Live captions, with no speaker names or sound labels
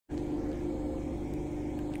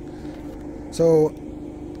So,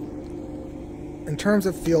 in terms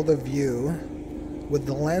of field of view, with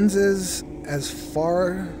the lenses as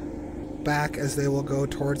far back as they will go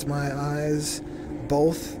towards my eyes,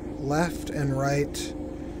 both left and right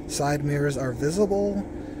side mirrors are visible,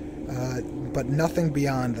 but nothing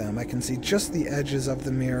beyond them. I can see just the edges of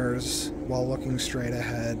the mirrors while looking straight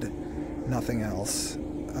ahead, nothing else.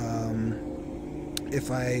 If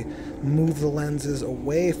I move the lenses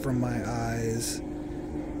away from my eyes,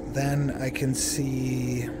 then I can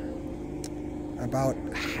see about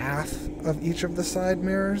half of each of the side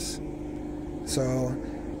mirrors. So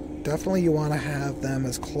definitely you want to have them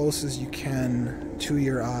as close as you can to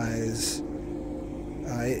your eyes.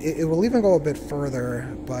 It will even go a bit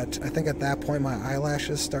further, but I think at that point my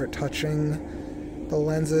eyelashes start touching the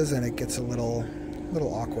lenses and it gets a little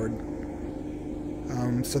awkward.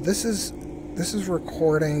 So this is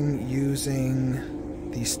recording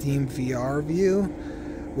using the Steam VR view,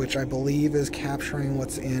 which I believe is capturing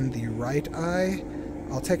what's in the right eye.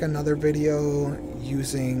 I'll take another video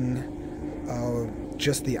using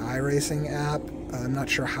just the iRacing app. I'm not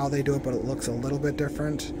sure how they do it, but it looks a little bit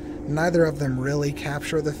different. Neither of them really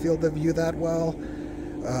capture the field of view that well.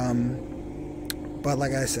 But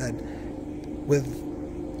like I said,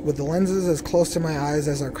 with the lenses as close to my eyes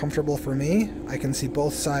as are comfortable for me, I can see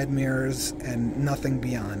both side mirrors and nothing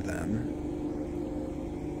beyond them.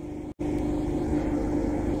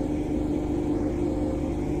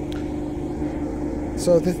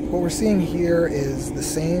 So what we're seeing here is the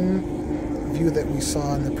same view that we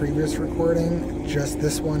saw in the previous recording, just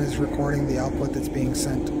this one is recording the output that's being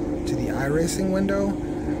sent to the iRacing window,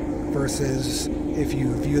 versus if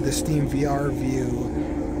you view the Steam VR view,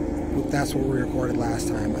 that's what we recorded last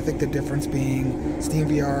time. I think the difference being Steam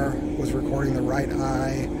VR was recording the right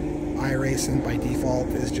eye, iRacing by default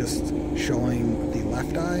is just showing the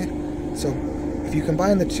left eye. So if you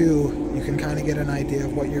combine the two, you can kind of get an idea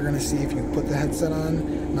of what you're going to see if you put the headset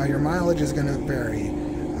on. Now your mileage is going to vary.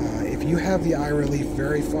 If you have the eye relief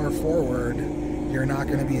very far forward, you're not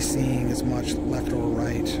going to be seeing as much left or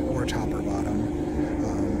right or top or bottom.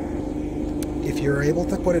 If you're able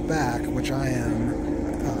to put it back, which I am,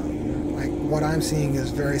 what I'm seeing is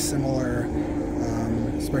very similar,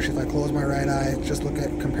 especially if I close my right eye, just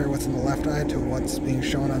compare what's in the left eye to what's being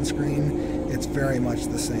shown on screen, it's very much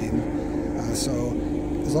the same. So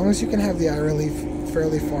as long as you can have the eye relief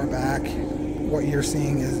fairly far back, what you're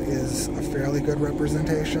seeing is a fairly good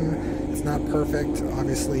representation. It's not perfect,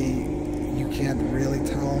 obviously you can't really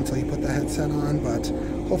tell until you put the headset on, but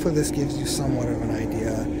hopefully this gives you somewhat of an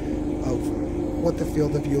idea of what the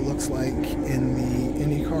field of view looks like in the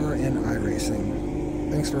IndyCar and iRacing.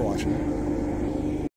 Thanks for watching.